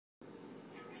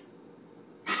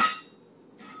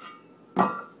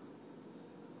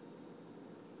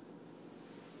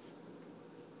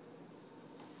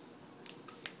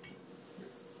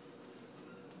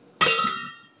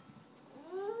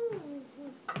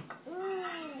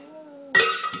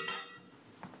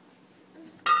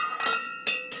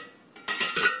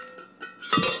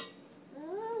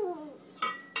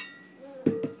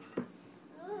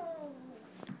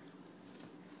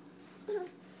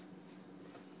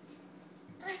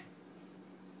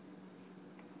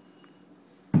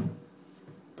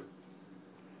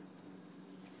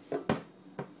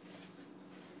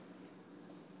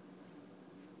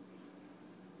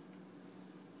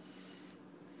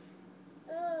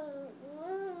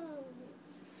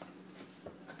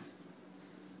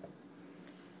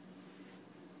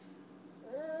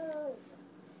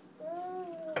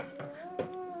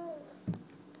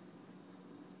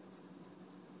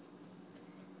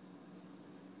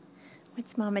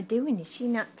What's Mama doing? Is she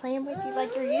not playing with you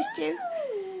like you're used to?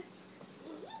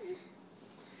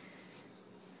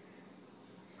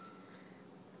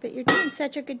 But you're doing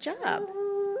such a good job.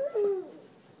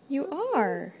 You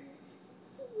are.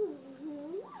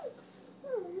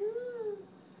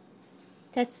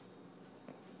 That's...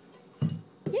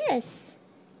 Yes.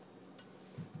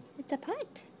 It's a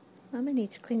pot. Mama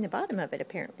needs to clean the bottom of it,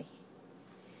 apparently.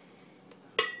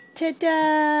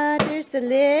 Ta-da! There's the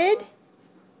lid.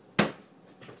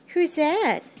 Who's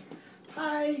that?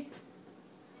 Hi.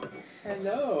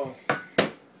 Hello.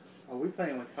 Are we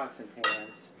playing with pots and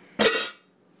pans?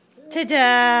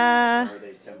 Ta-da! Or are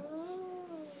they symbols?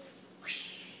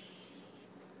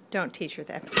 Don't teach her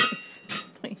that, please.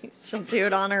 Please. She'll do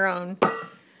it on her own.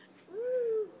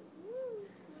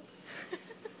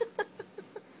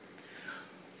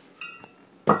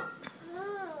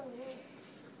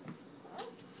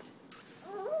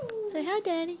 Say hi,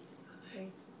 Daddy. Hey.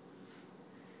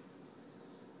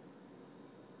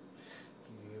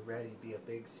 You ready to be a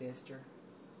big sister?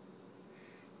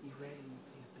 You ready to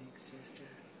be a big sister?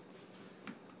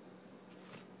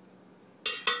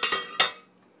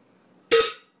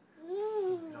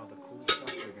 And all the cool stuff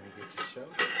they're going to get to show.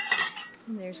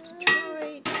 And there's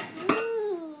Detroit.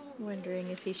 Wondering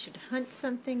if he should hunt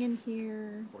something in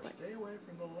here. Or stay away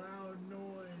from the loud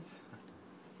noise.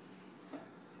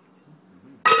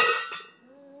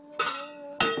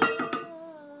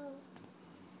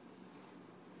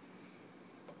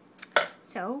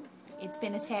 So, it's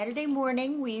been a Saturday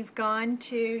morning. We've gone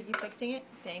to, you fixing it?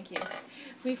 Thank you.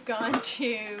 We've gone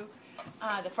to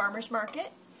the farmer's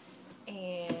market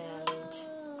and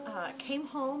came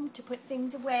home to put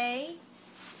things away.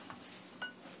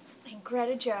 And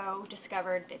Greta Jo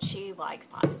discovered that she likes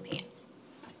pots and pans.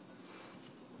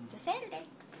 It's a Saturday.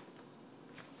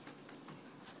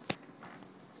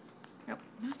 Nope,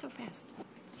 not so fast.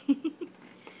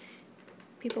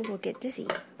 People will get dizzy.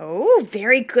 Oh,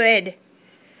 very good.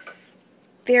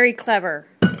 Very clever.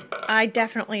 I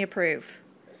definitely approve.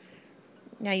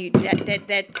 Now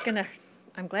that's gonna...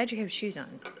 I'm glad you have shoes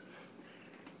on.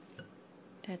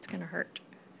 That's gonna hurt.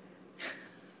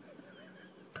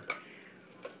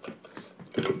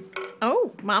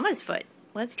 Oh, Mama's foot.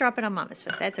 Let's drop it on Mama's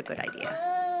foot. That's a good idea.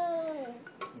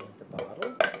 You want the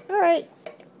bottle? All right.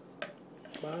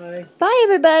 Bye. Bye,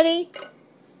 everybody.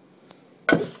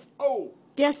 Oh!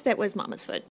 Yes, that was Mama's foot.